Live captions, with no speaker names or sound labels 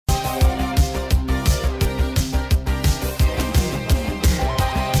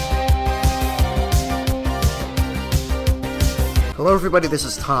Hello everybody, this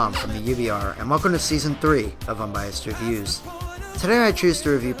is Tom from the UBR, and welcome to Season 3 of UnBiased Reviews. Today I choose to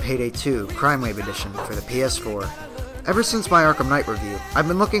review Payday 2 CrimeWave Edition for the PS4. Ever since my Arkham Knight review, I've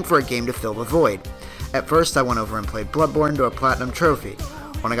been looking for a game to fill the void. At first I went over and played Bloodborne to a Platinum Trophy.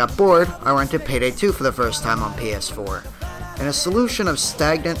 When I got bored, I rented Payday 2 for the first time on PS4. In a solution of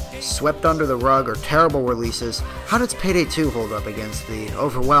stagnant, swept under the rug, or terrible releases, how does Payday 2 hold up against the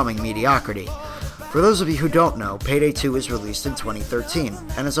overwhelming mediocrity? For those of you who don't know, Payday 2 was released in 2013,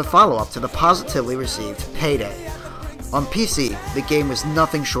 and is a follow-up to the positively received Payday. On PC, the game was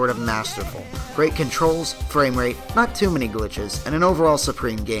nothing short of masterful. Great controls, frame rate, not too many glitches, and an overall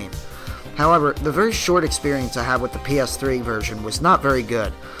supreme game. However, the very short experience I had with the PS3 version was not very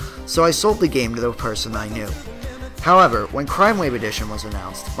good, so I sold the game to the person I knew. However, when CrimeWave Edition was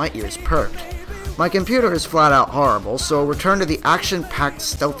announced, my ears perked. My computer is flat out horrible, so a return to the action-packed,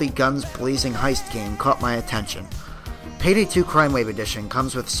 stealthy guns-blazing heist game caught my attention. Payday 2 CrimeWave Edition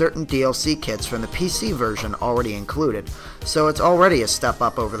comes with certain DLC kits from the PC version already included, so it's already a step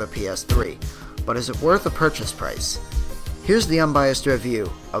up over the PS3. But is it worth the purchase price? Here's the unbiased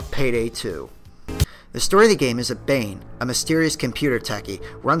review of Payday 2. The story of the game is that Bane, a mysterious computer techie,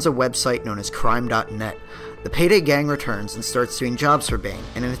 runs a website known as crime.net. The Payday gang returns and starts doing jobs for Bane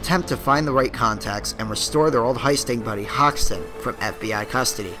in an attempt to find the right contacts and restore their old heisting buddy Hoxton from FBI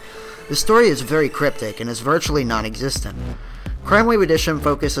custody. The story is very cryptic and is virtually non-existent. CrimeWave Edition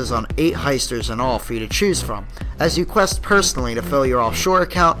focuses on 8 heisters in all for you to choose from, as you quest personally to fill your offshore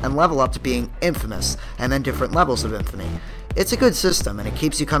account and level up to being infamous, and then different levels of infamy. It's a good system and it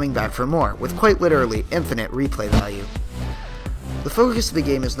keeps you coming back for more, with quite literally infinite replay value. The focus of the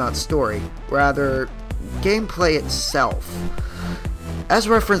game is not story, rather gameplay itself. As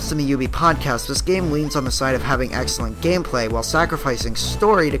referenced in the UB podcast, this game leans on the side of having excellent gameplay while sacrificing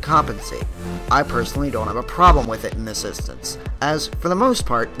story to compensate. I personally don't have a problem with it in this instance, as, for the most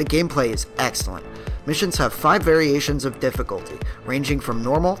part, the gameplay is excellent. Missions have 5 variations of difficulty, ranging from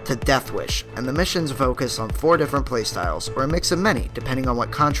normal to Death Wish, and the missions focus on 4 different playstyles, or a mix of many, depending on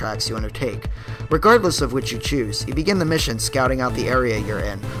what contracts you undertake. Regardless of which you choose, you begin the mission scouting out the area you're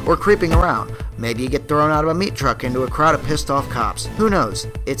in, or creeping around. Maybe you get thrown out of a meat truck into a crowd of pissed off cops. Who knows?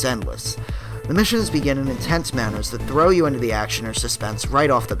 It's endless. The missions begin in intense manners that throw you into the action or suspense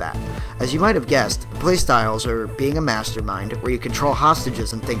right off the bat. As you might have guessed, the playstyles are being a mastermind, where you control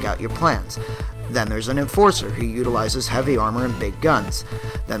hostages and think out your plans. Then there's an enforcer who utilizes heavy armor and big guns.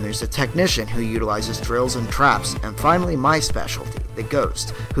 Then there's a technician who utilizes drills and traps. And finally my specialty, the ghost,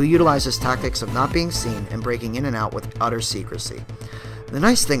 who utilizes tactics of not being seen and breaking in and out with utter secrecy. The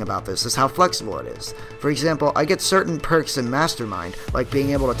nice thing about this is how flexible it is. For example, I get certain perks in Mastermind, like being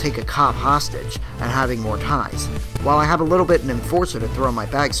able to take a cop hostage and having more ties, while I have a little bit in Enforcer to throw my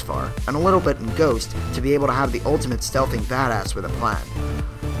bags far, and a little bit in Ghost to be able to have the ultimate stealthing badass with a plan.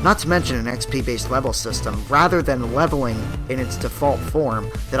 Not to mention an XP-based level system, rather than leveling in its default form,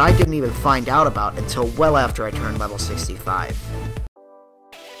 that I didn't even find out about until well after I turned level 65.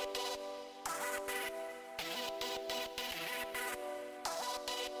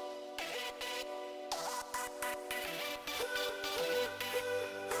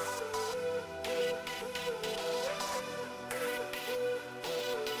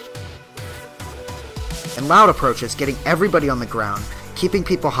 And loud approaches, getting everybody on the ground, keeping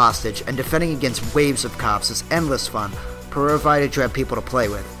people hostage, and defending against waves of cops is endless fun, provided you have people to play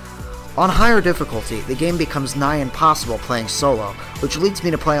with. On higher difficulty, the game becomes nigh impossible playing solo, which leads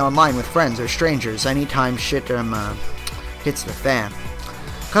me to play online with friends or strangers anytime shit hits the fan.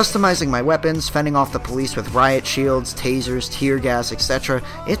 Customizing my weapons, fending off the police with riot shields, tasers, tear gas, etc.,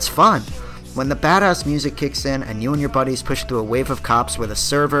 it's fun. When the badass music kicks in and you and your buddies push through a wave of cops with a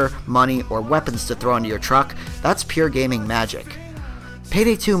server, money, or weapons to throw into your truck, that's pure gaming magic.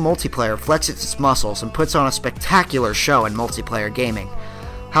 Payday 2 multiplayer flexes its muscles and puts on a spectacular show in multiplayer gaming.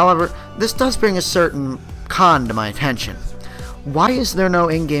 However, this does bring a certain con to my attention. Why is there no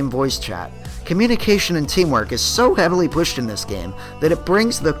in-game voice chat? Communication and teamwork is so heavily pushed in this game that it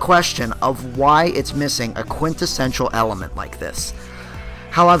brings the question of why it's missing a quintessential element like this.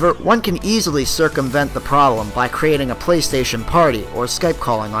 However, one can easily circumvent the problem by creating a PlayStation Party or Skype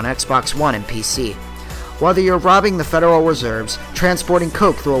calling on Xbox One and PC. Whether you're robbing the Federal Reserves, transporting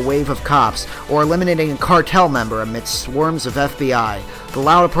coke through a wave of cops, or eliminating a cartel member amidst swarms of FBI, the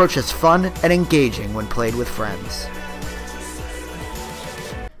loud approach is fun and engaging when played with friends.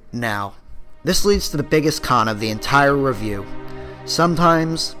 Now, this leads to the biggest con of the entire review.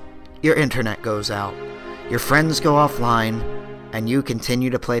 Sometimes, your internet goes out, your friends go offline, and you continue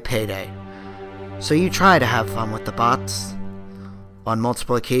to play Payday. So you try to have fun with the bots. On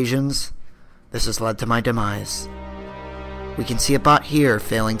multiple occasions, this has led to my demise. We can see a bot here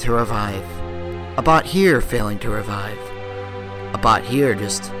failing to revive. A bot here failing to revive. A bot here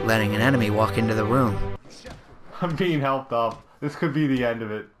just letting an enemy walk into the room. I'm being helped up. This could be the end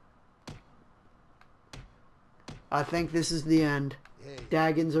of it. I think this is the end.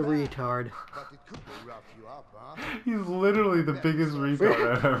 Dagon's a retard. He's literally the biggest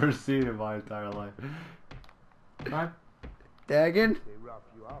retard I've ever seen in my entire life. Right? Dagon?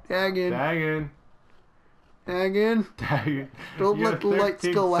 Dagon? Dagon? Dagon? Dagon? Don't let the lights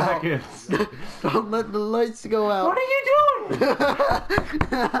go out. Don't let the lights go out. What are you doing?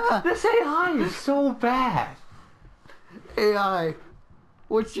 This AI is so bad. AI,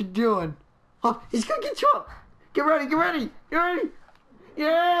 what you doing? Oh, he's gonna get you up. Get ready, get ready, get ready.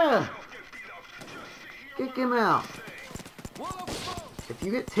 Yeah! Kick him out. If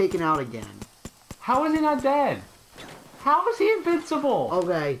you get taken out again. How is he not dead? How is he invincible?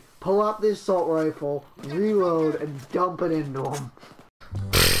 Okay, pull out the assault rifle, reload, and dump it into him.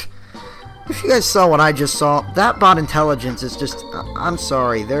 If you guys saw what I just saw, that bot intelligence is just... I'm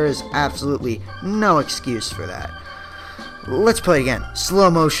sorry, there is absolutely no excuse for that. Let's play again. Slow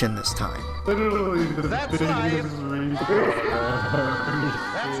motion this time. Literally the That's biggest life. retard.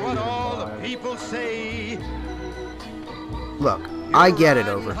 That's what all the people say. Look, I get it,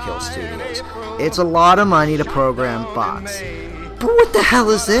 Overkill Studios. It's a lot of money to program bots. But what the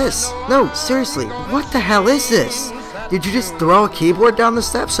hell is this? No, seriously, what the hell is this? Did you just throw a keyboard down the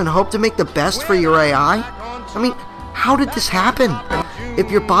steps and hope to make the best for your AI? I mean, how did this happen? If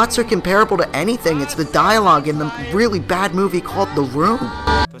your bots are comparable to anything, it's the dialogue in the really bad movie called The Room.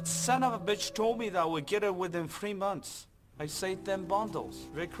 But son of a bitch told me that I would get it within 3 months. I saved them bundles.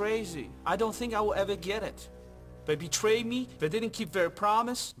 They're crazy. I don't think I will ever get it. They betrayed me, they didn't keep their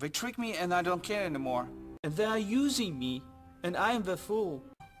promise, they tricked me and I don't care anymore. And they are using me, and I am the fool.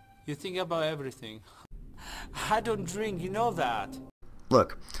 You think about everything. I don't drink, you know that.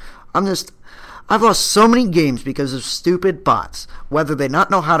 Look, I've lost so many games because of stupid bots. Whether they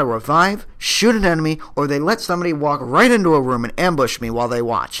not know how to revive, shoot an enemy, or they let somebody walk right into a room and ambush me while they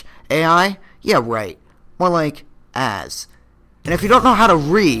watch. AI? Yeah, right. More like as. And if you don't know how to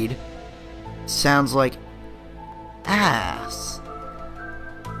read, it sounds like ass.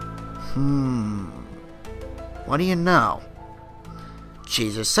 What do you know?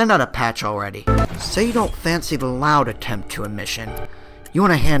 Jesus, send out a patch already. Say you don't fancy the loud attempt to a mission. You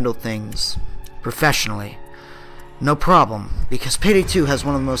want to handle things professionally. No problem, because Payday 2 has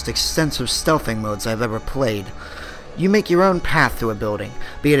one of the most extensive stealthing modes I've ever played. You make your own path through a building,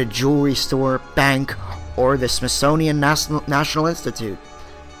 be it a jewelry store, bank, or the Smithsonian National Institute.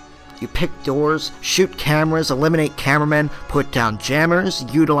 You pick doors, shoot cameras, eliminate cameramen, put down jammers,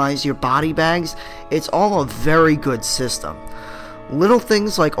 utilize your body bags. It's all a very good system. Little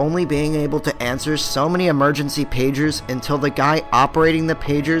things like only being able to answer so many emergency pagers until the guy operating the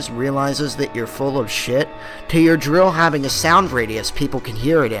pagers realizes that you're full of shit, to your drill having a sound radius people can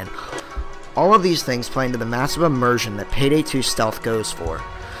hear it in. All of these things play into the massive immersion that Payday 2 stealth goes for.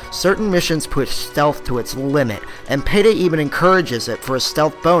 Certain missions push stealth to its limit, and Payday even encourages it for a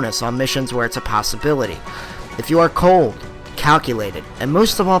stealth bonus on missions where it's a possibility. If you are cold, calculated, and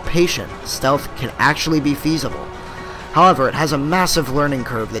most of all patient, stealth can actually be feasible. However, it has a massive learning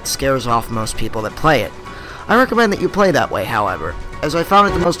curve that scares off most people that play it. I recommend that you play that way, however, as I found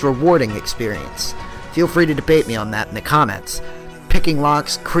it the most rewarding experience. Feel free to debate me on that in the comments. Picking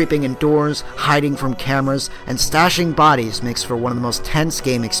locks, creeping in doors, hiding from cameras, and stashing bodies makes for one of the most tense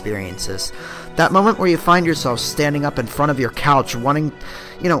game experiences. That moment where you find yourself standing up in front of your couch wanting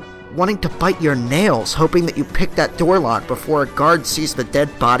to bite your nails, hoping that you pick that door lock before a guard sees the dead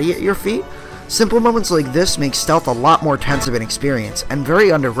body at your feet. Simple moments like this make stealth a lot more tense of an experience, and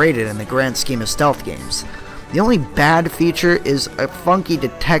very underrated in the grand scheme of stealth games. The only bad feature is a funky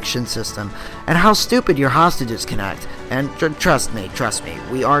detection system, and how stupid your hostages can act, and trust me,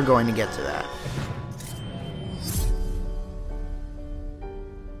 we are going to get to that.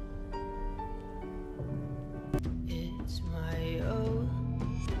 It's my own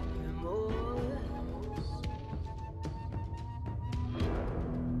remorse.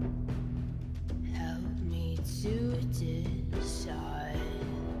 Help me to decide.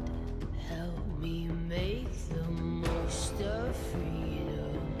 Help me make the most of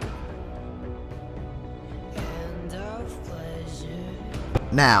freedom and of pleasure.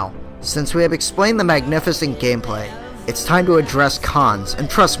 Now, since we have explained the magnificent gameplay, it's time to address cons, and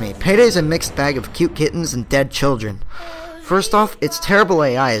trust me, Payday's a mixed bag of cute kittens and dead children. First off, its terrible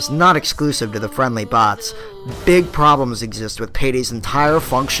AI is not exclusive to the friendly bots. Big problems exist with Payday's entire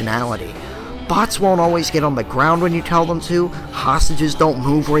functionality. bots won't always get on the ground when you tell them to, hostages don't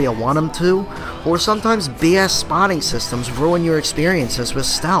move where you want them to, or sometimes BS spotting systems ruin your experiences with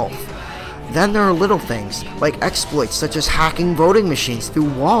stealth. Then there are little things, like exploits such as hacking voting machines through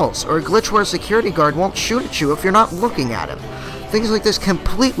walls, or a glitch where a security guard won't shoot at you if you're not looking at him. Things like this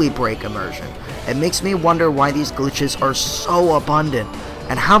completely break immersion. It makes me wonder why these glitches are so abundant,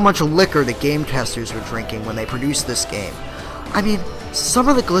 and how much liquor the game testers were drinking when they produced this game. I mean, some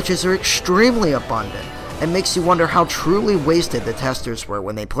of the glitches are extremely abundant, and makes you wonder how truly wasted the testers were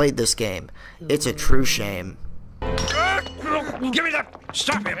when they played this game. It's a true shame. Give me that!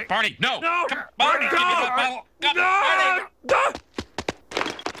 Stop it, Barney! No! No! Barney, give me that bottle!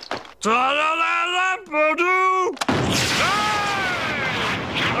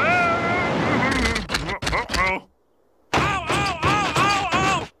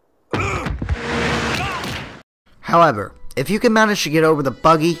 However, if you can manage to get over the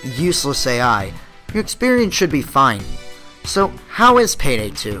buggy, useless AI, your experience should be fine. So, how is Payday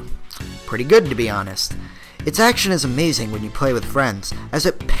 2? Pretty good, to be honest. Its action is amazing when you play with friends, as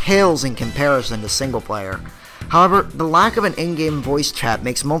it pales in comparison to single player. However, the lack of an in-game voice chat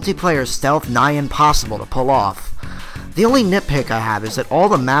makes multiplayer stealth nigh impossible to pull off. The only nitpick I have is that all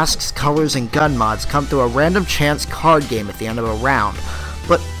the masks, colors, and gun mods come through a random chance card game at the end of a round,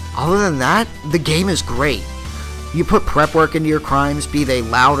 but other than that, the game is great. You put prep work into your crimes, be they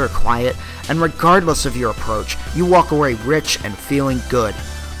loud or quiet, and regardless of your approach, you walk away rich and feeling good.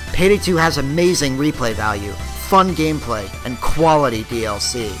 Payday 2 has amazing replay value, fun gameplay, and quality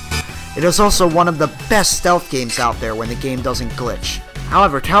DLC. It is also one of the best stealth games out there when the game doesn't glitch.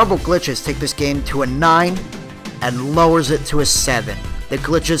 However, terrible glitches take this game to a 9 and lowers it to a 7. The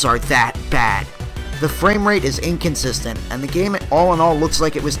glitches are that bad. The frame rate is inconsistent, and the game all in all looks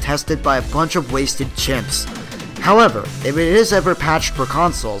like it was tested by a bunch of wasted chimps. However, if it is ever patched for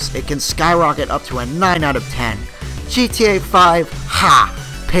consoles, it can skyrocket up to a 9 out of 10. GTA 5,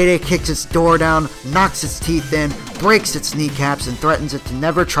 ha! Payday kicks its door down, knocks its teeth in, breaks its kneecaps, and threatens it to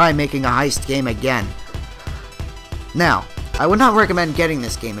never try making a heist game again. Now, I would not recommend getting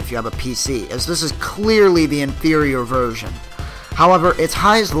this game if you have a PC, as this is clearly the inferior version. However, its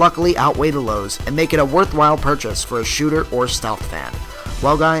highs luckily outweigh the lows, and make it a worthwhile purchase for a shooter or stealth fan.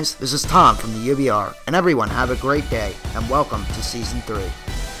 Well guys, this is Tom from the UBR, and everyone have a great day, and welcome to Season 3.